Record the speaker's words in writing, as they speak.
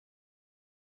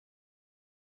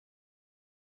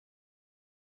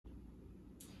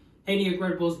Hey New York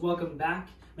Red Bulls, welcome back.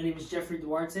 My name is Jeffrey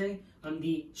Duarte. I'm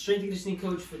the strength and conditioning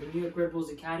coach for the New York Red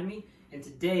Bulls Academy, and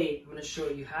today I'm going to show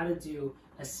you how to do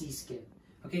a C-skip.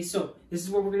 Okay, so this is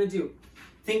what we're going to do.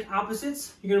 Think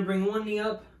opposites. You're going to bring one knee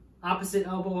up, opposite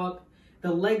elbow up.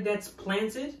 The leg that's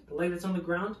planted, the leg that's on the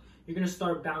ground, you're going to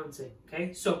start bouncing.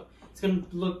 Okay, so it's going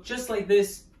to look just like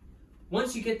this.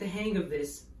 Once you get the hang of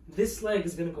this, this leg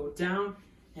is going to go down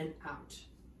and out,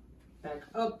 back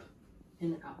up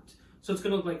and out. So it's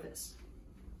going to look like this.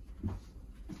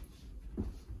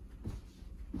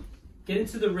 Get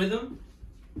into the rhythm.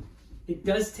 It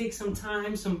does take some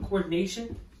time, some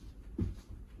coordination.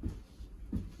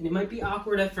 And it might be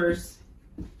awkward at first,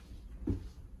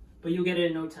 but you'll get it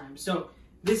in no time. So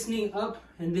this knee up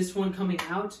and this one coming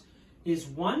out is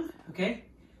 1, okay?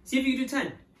 See if you can do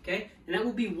 10, okay? And that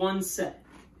will be 1 set,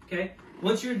 okay?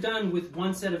 Once you're done with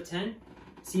 1 set of 10,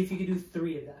 see if you can do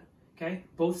 3 of that, okay?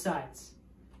 Both sides.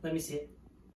 Let me see it.